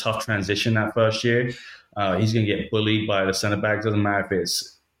 it's a tough transition that first year. He's going to get bullied by the centre back. Doesn't matter if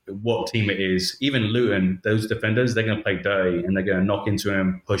it's what team it is. Even Luton, those defenders, they're going to play dirty and they're going to knock into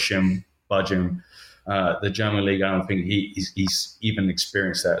him, push him, budge him. The German league, I don't think he's even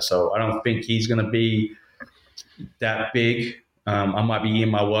experienced that. So I don't think he's going to be that big. I might be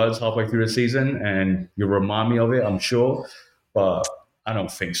eating my words halfway through the season, and you'll remind me of it, I'm sure, but I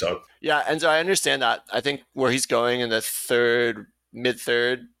don't think so. Yeah, Enzo, I understand that. I think where he's going in the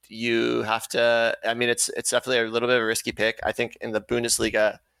mid-third, you have to. I mean, it's definitely a little bit of a risky pick. I think in the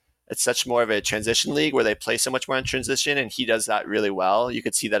Bundesliga, it's such more of a transition league where they play so much more in transition, and he does that really well. You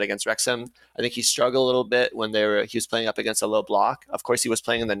could see that against Wrexham. I think he struggled a little bit when he was playing up against a low block. Of course, he was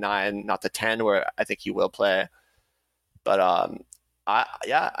playing in the 9, not the 10, where I think he will play. But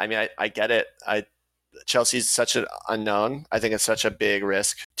I get it. Chelsea's such an unknown. I think it's such a big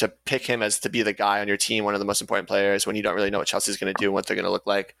risk to pick him as to be the guy on your team, one of the most important players, when you don't really know what Chelsea's going to do and what they're going to look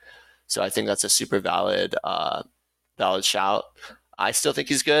like. So I think that's a super valid shout. I still think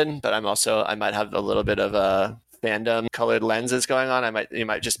he's good, but I might have a little bit of a fandom colored lenses going on. You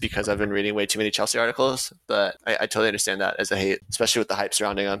might just because I've been reading way too many Chelsea articles, but I totally understand that as a hate, especially with the hype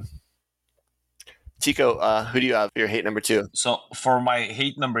surrounding him. Tiko, who do you have for your hate number 2? So for my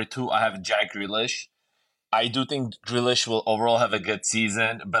hate number 2, I have Jack Grealish. I do think Grealish will overall have a good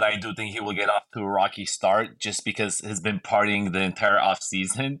season, but I do think he will get off to a rocky start just because he's been partying the entire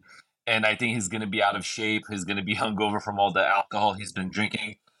offseason. And I think he's going to be out of shape. He's going to be hungover from all the alcohol he's been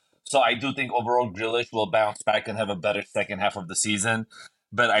drinking. So I do think overall Grealish will bounce back and have a better second half of the season.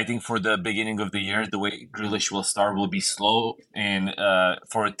 But I think for the beginning of the year, the way Grealish will start will be slow. And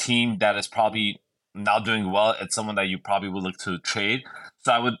for a team that is probably not doing well, it's someone that you probably would look to trade.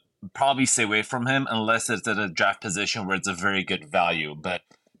 So I would probably stay away from him unless it's at a draft position where it's a very good value. But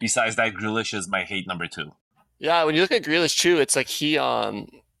besides that, Grealish is my hate number 2. Yeah, when you look at Grealish too, it's like he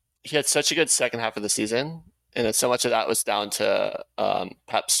had such a good second half of the season, and so much of that was down to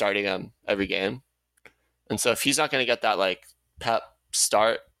Pep starting him every game. And so if he's not going to get that like Pep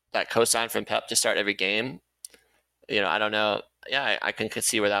start, that cosign from Pep to start every game, I don't know. Yeah, I can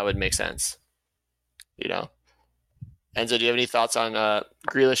see where that would make sense. Enzo, do you have any thoughts on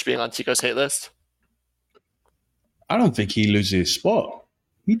Grealish being on Tico's hate list? I don't think he loses his spot.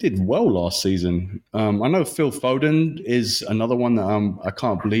 He did well last season. I know Phil Foden is another one that I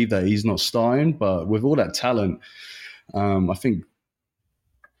can't believe that he's not starting, but with all that talent, I think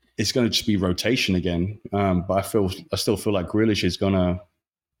it's going to just be rotation again. But I still feel like Grealish is going to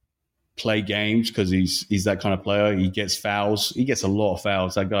play games because he's that kind of player. He gets fouls. He gets a lot of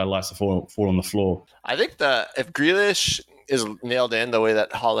fouls. That guy likes to fall on the floor. I think that if Grealish is nailed in the way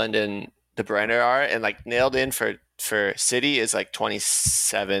that Holland and De Bruyne are, and like nailed in for City is like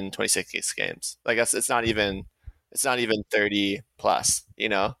 27, 26 games. Like it's not even 30 plus, you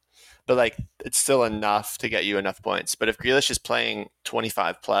know? But like it's still enough to get you enough points. But if Grealish is playing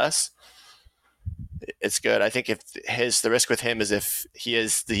 25 plus, it's good. I think if the risk with him is if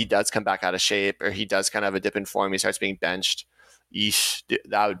he does come back out of shape or he does kind of have a dip in form, he starts being benched. Yeesh, dude,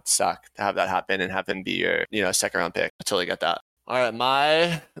 that would suck to have that happen and have him be your second round pick. I totally get that. All right,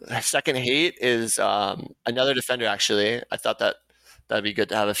 my second hate is another defender. Actually, I thought that'd be good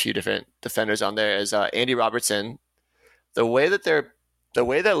to have a few different defenders on there. Is Andy Robertson. The way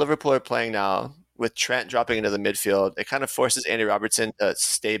that Liverpool are playing now, with Trent dropping into the midfield, it kind of forces Andy Robertson to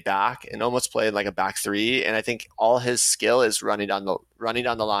stay back and almost play like a back three. And I think all his skill is running down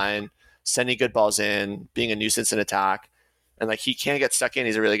the line, sending good balls in, being a nuisance in attack. And like he can get stuck in.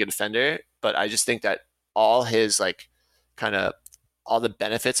 He's a really good defender. But I just think that all his like kind of all the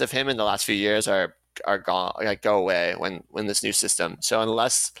benefits of him in the last few years are gone, like go away when this new system. So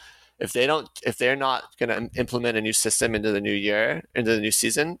if they're not going to implement a new system into the new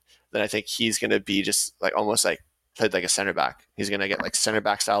season, then I think he's going to be just like almost like played like a center back. He's going to get like center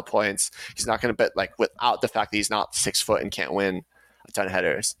back style points. He's not going to bet like without the fact that he's not 6 foot and can't win a ton of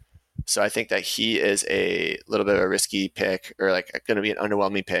headers. So I think that he is a little bit of a risky pick or like going to be an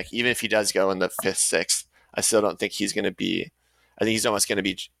underwhelming pick. Even if he does go in the 5th, 6th, I still don't think he's going to be. I think he's almost going to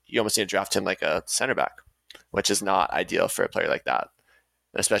be. You almost need to draft him like a center back, which is not ideal for a player like that.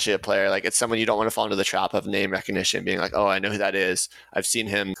 Especially a player like it's someone you don't want to fall into the trap of name recognition, being like, oh, I know who that is. I've seen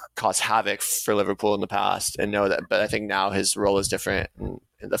him cause havoc for Liverpool in the past and know that. But I think now his role is different and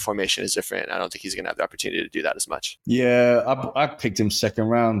the formation is different. I don't think he's going to have the opportunity to do that as much. Yeah, I picked him second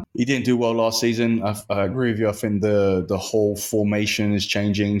round. He didn't do well last season. I agree with you. I think the whole formation is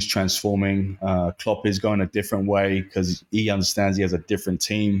changing, is transforming. Klopp is going a different way because he understands he has a different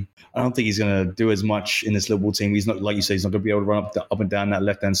team. I don't think he's going to do as much in this Liverpool team. He's not, like you say, he's not going to be able to run up and down that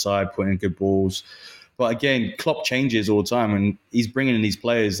left-hand side, putting in good balls. But again, Klopp changes all the time, and he's bringing in these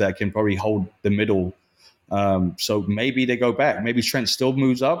players that can probably hold the middle. So maybe they go back. Maybe Trent still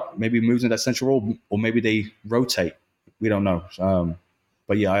moves up. Maybe he moves into that central role, or maybe they rotate. We don't know.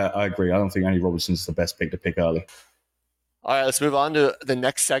 But yeah, I agree. I don't think Andy Robertson's the best pick to pick early. All right, let's move on to the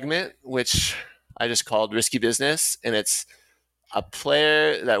next segment, which I just called Risky Business, and it's a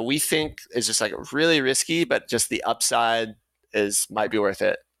player that we think is just like really risky, but just the upside might be worth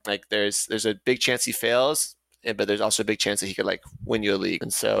it. Like there's a big chance he fails, but there's also a big chance that he could like win you a league.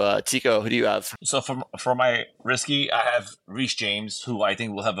 And so, Tiko, who do you have? So for my risky, I have Reece James, who I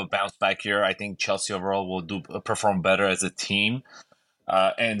think will have a bounce back here. I think Chelsea overall will perform better as a team.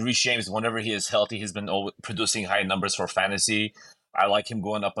 And Reece James, whenever he is healthy, he's been producing high numbers for fantasy. I like him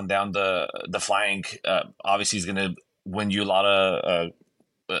going up and down the flank. Obviously, he's going to win you a lot of.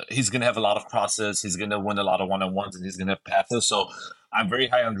 He's going to have a lot of crosses. He's going to win a lot of one-on-ones, and he's going to have passes. So I'm very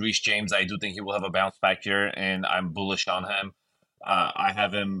high on Reece James. I do think he will have a bounce back here, and I'm bullish on him. I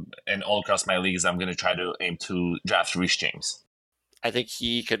have him in all across my leagues. I'm going to try to aim to draft Reece James. I think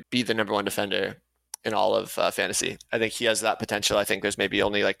he could be the number one defender in all of fantasy. I think he has that potential. I think there's maybe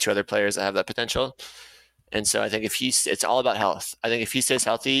only like 2 other players that have that potential. And so I think it's all about health. I think if he stays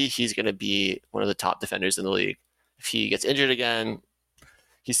healthy, he's going to be one of the top defenders in the league. If he gets injured again,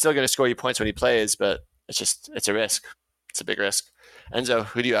 he's still going to score you points when he plays, but it's a risk. It's a big risk. Enzo,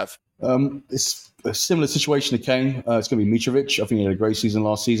 who do you have? It's a similar situation to Kane. It's going to be Mitrovic. I think he had a great season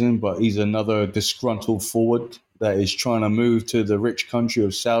last season, but he's another disgruntled forward that is trying to move to the rich country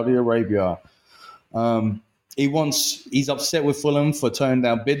of Saudi Arabia. He's upset with Fulham for turning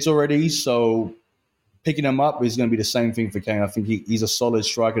down bids already, so picking him up is going to be the same thing for Kane. I think he's a solid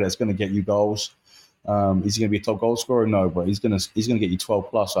striker that's going to get you goals. Is he going to be a top goal scorer? No, but he's going to get you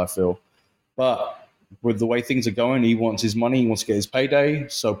 12 plus, I feel. But with the way things are going, he wants his money, he wants to get his payday.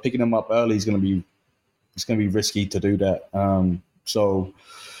 So picking him up early is going to be risky to do that. So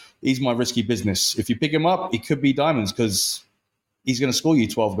he's my risky business. If you pick him up, he could be diamonds because he's going to score you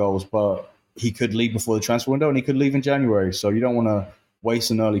 12 goals, but he could leave before the transfer window and he could leave in January. So you don't want to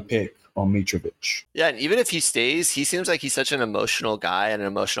waste an early pick on Mitrovic. Yeah, and even if he stays, he seems like he's such an emotional guy and an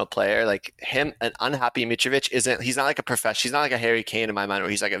emotional player. Like him, an unhappy Mitrovic isn't. He's not like a professional. He's not like a Harry Kane in my mind,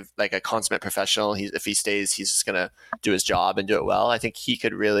 where he's like a consummate professional. If he stays, he's just gonna do his job and do it well. I think he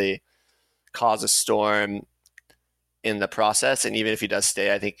could really cause a storm in the process. And even if he does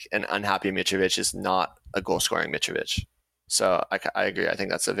stay, I think an unhappy Mitrovic is not a goal scoring Mitrovic. So I agree. I think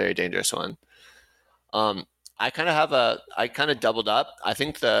that's a very dangerous one. I kind of doubled up. I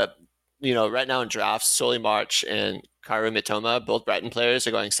think right now in drafts, Solly March and Kaoru Mitoma, both Brighton players,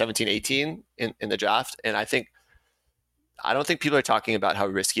 are going 17-18 in the draft. And I don't think people are talking about how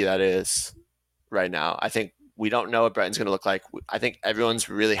risky that is right now. I think we don't know what Brighton's going to look like. I think everyone's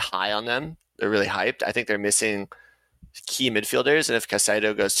really high on them. They're really hyped. I think they're missing key midfielders. And if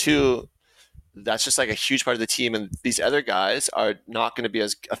Caicedo goes too, that's just like a huge part of the team. And these other guys are not going to be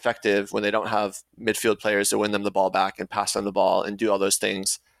as effective when they don't have midfield players to win them the ball back and pass them the ball and do all those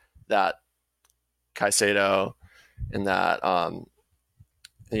things that Caicedo and that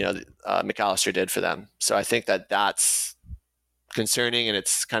McAllister did for them. So I think that's concerning and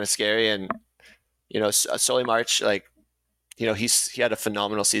it's kind of scary. And Solly March, he had a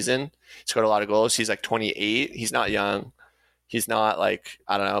phenomenal season. He scored a lot of goals. He's like 28. He's not young. He's not like,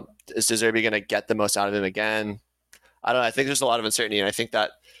 I don't know, is De Zerbi going to get the most out of him again? I don't know. I think there's a lot of uncertainty. And I think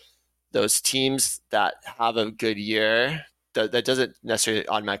that those teams that have a good year, that doesn't necessarily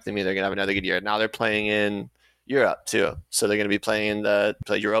automatically mean they're going to have another good year. Now they're playing in Europe too. So they're going to be playing in the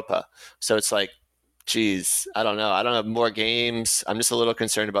Europa. So it's like, geez, I don't know. I don't have more games. I'm just a little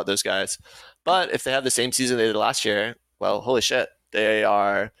concerned about those guys. But if they have the same season they did last year, well, holy shit.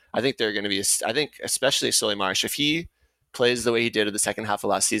 I think they're going to be, I think especially Solly March, if he plays the way he did in the second half of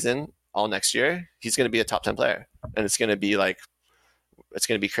last season all next year, he's going to be a top 10 player. And it's going to be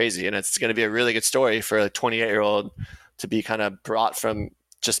crazy. And it's going to be a really good story for a 28-year-old to be kind of brought from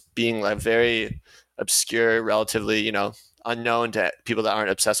just being like very obscure, relatively, unknown to people that aren't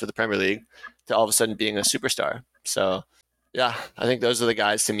obsessed with the Premier League, to all of a sudden being a superstar. So yeah, I think those are the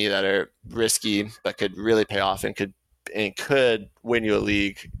guys to me that are risky, but could really pay off and could win you a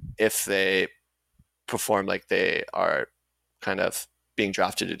league if they perform like they are kind of being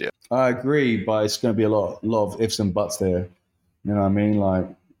drafted to do. I agree, but it's going to be a lot of ifs and buts there. You know what I mean? Like,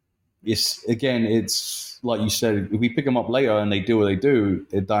 it's like you said, if we pick them up later and they do what they do,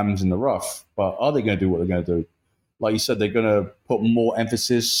 they're diamonds in the rough. But are they going to do what they're going to do? Like you said, they're going to put more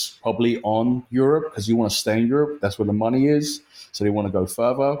emphasis probably on Europe because you want to stay in Europe. That's where the money is. So they want to go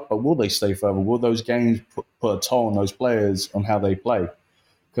further. But will they stay further? Will those games put a toll on those players on how they play?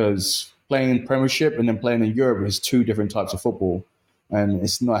 Because playing Premiership and then playing in Europe is two different types of football. And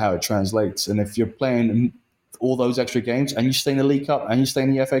it's not how it translates. And if you're playing all those extra games and you stay in the League Cup and you stay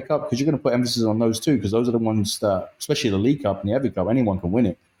in the FA Cup, because you're going to put emphasis on those too, because those are the ones that, especially the League Cup and the FA Cup, anyone can win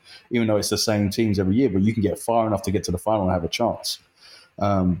it, even though it's the same teams every year, but you can get far enough to get to the final and have a chance.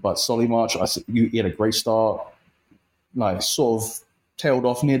 But Solly March, he had a great start, like sort of tailed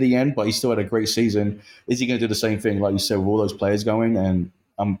off near the end, but he still had a great season. Is he going to do the same thing, like you said, with all those players going? And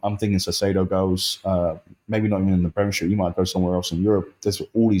I'm thinking Caicedo goes, maybe not even in the Premiership. You might go somewhere else in Europe. There's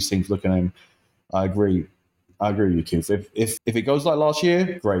all these teams looking at him. I agree with you, Keith. If it goes like last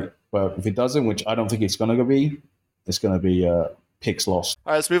year, great. But if it doesn't, which I don't think it's going to be, it's going to be picks lost.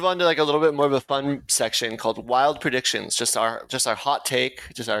 All right, let's move on to like a little bit more of a fun section called wild predictions. Just our hot take,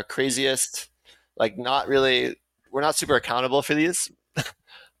 just our craziest. Like, not really, we're not super accountable for these,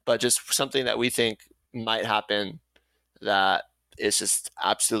 but just something that we think might happen that is just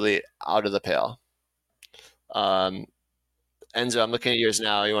absolutely out of the pale. Enzo, I'm looking at yours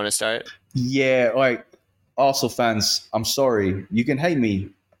now. You want to start? Yeah, like Arsenal fans, I'm sorry. You can hate me,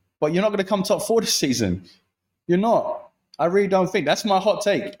 but you're not going to come top 4 this season. You're not. I really don't think. That's my hot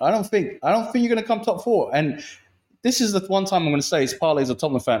take. I don't think you're going to come top 4. And this is the one time I'm going to say, as Parley as a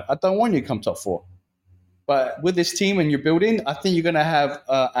Tottenham fan, I don't want you to come top 4. But with this team and you're building, I think you're going to have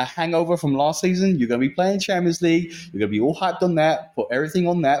a hangover from last season. You're going to be playing Champions League. You're going to be all hyped on that. Put everything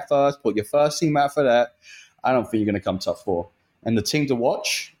on that first. Put your first team out for that. I don't think you're going to come top 4. And the team to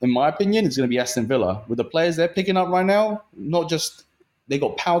watch, in my opinion, is going to be Aston Villa. With the players they're picking up right now, not just – they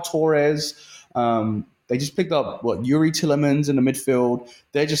got Pau Torres. They just picked up, Yuri Tillemans in the midfield.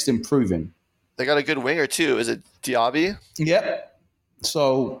 They're just improving. They got a good winger too. Is it Diaby? Yep.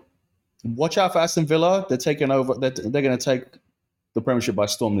 So watch out for Aston Villa. They're taking over. They're going to take the Premiership by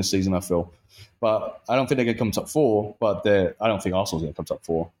storm this season, I feel. But I don't think they're going to come top 4. But I don't think Arsenal's going to come top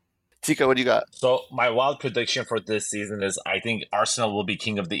 4. Tiko, what do you got? So my wild prediction for this season is I think Arsenal will be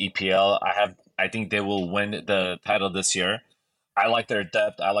king of the EPL. I think they will win the title this year. I like their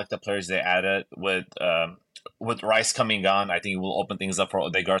depth. I like the players they added with with Rice coming on, I think it will open things up for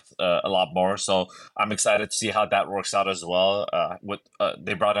Odegaard a lot more. So I'm excited to see how that works out as well.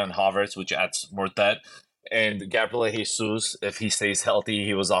 They brought in Havertz, which adds more depth. And Gabriel Jesus, if he stays healthy,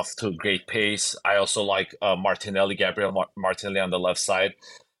 he was off to a great pace. I also like Martinelli, Martinelli on the left side.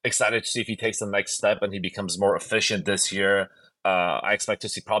 Excited to see if he takes the next step and he becomes more efficient this year. I expect to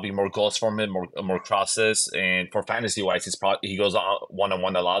see probably more goals from him, more crosses, and for fantasy wise, he goes on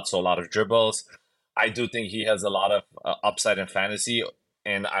one-on-one a lot, so a lot of dribbles. I do think he has a lot of upside in fantasy,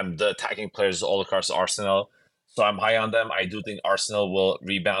 and I'm the attacking players all across Arsenal. So I'm high on them. I do think Arsenal will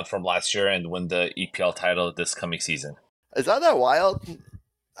rebound from last year and win the EPL title this coming season. Is that wild?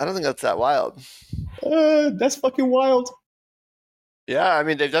 I don't think that's that wild. That's fucking wild. Yeah, I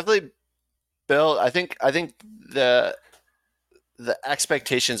mean they've definitely built. I think the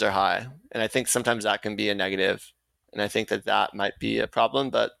expectations are high, and I think sometimes that can be a negative, and I think that might be a problem.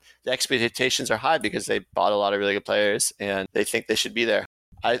 But the expectations are high because they bought a lot of really good players, and they think they should be there.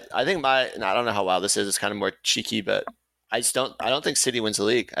 I think and I don't know how wild this is. It's kind of more cheeky, but I don't think City wins the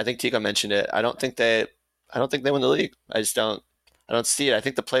league. I think Tiko mentioned it. I don't think they win the league. I don't see it. I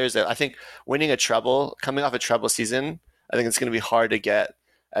think the players I think winning a treble, coming off a treble season, I think it's going to be hard to get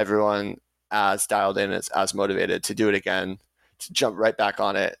everyone as dialed in, as motivated to do it again, to jump right back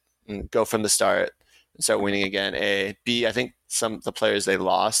on it and go from the start and start winning again. B, I think the players they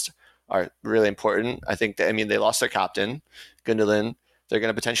lost are really important. I think they lost their captain, Gundogan. They're going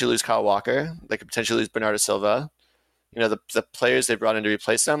to potentially lose Kyle Walker. They could potentially lose Bernardo Silva. The players they brought in to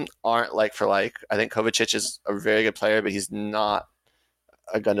replace them aren't like for like. I think Kovacic is a very good player, but he's not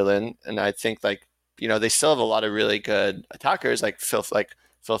a Gundogan. And I think they still have a lot of really good attackers like Phil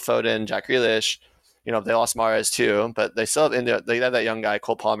Foden, Jack Grealish. They lost Mahrez too, but they still have they have that young guy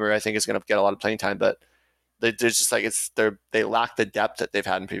Cole Palmer. I think is going to get a lot of playing time, but they're just like they lack the depth that they've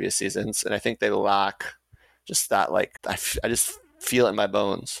had in previous seasons, and I think they lack just that. I just feel it in my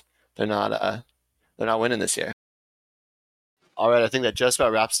bones. They're not winning this year. All right, I think that just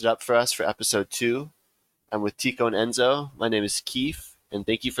about wraps it up for us for episode 2. I'm with Tiko and Enzo. My name is Keith, and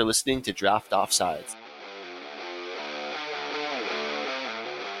thank you for listening to Draft Offsides.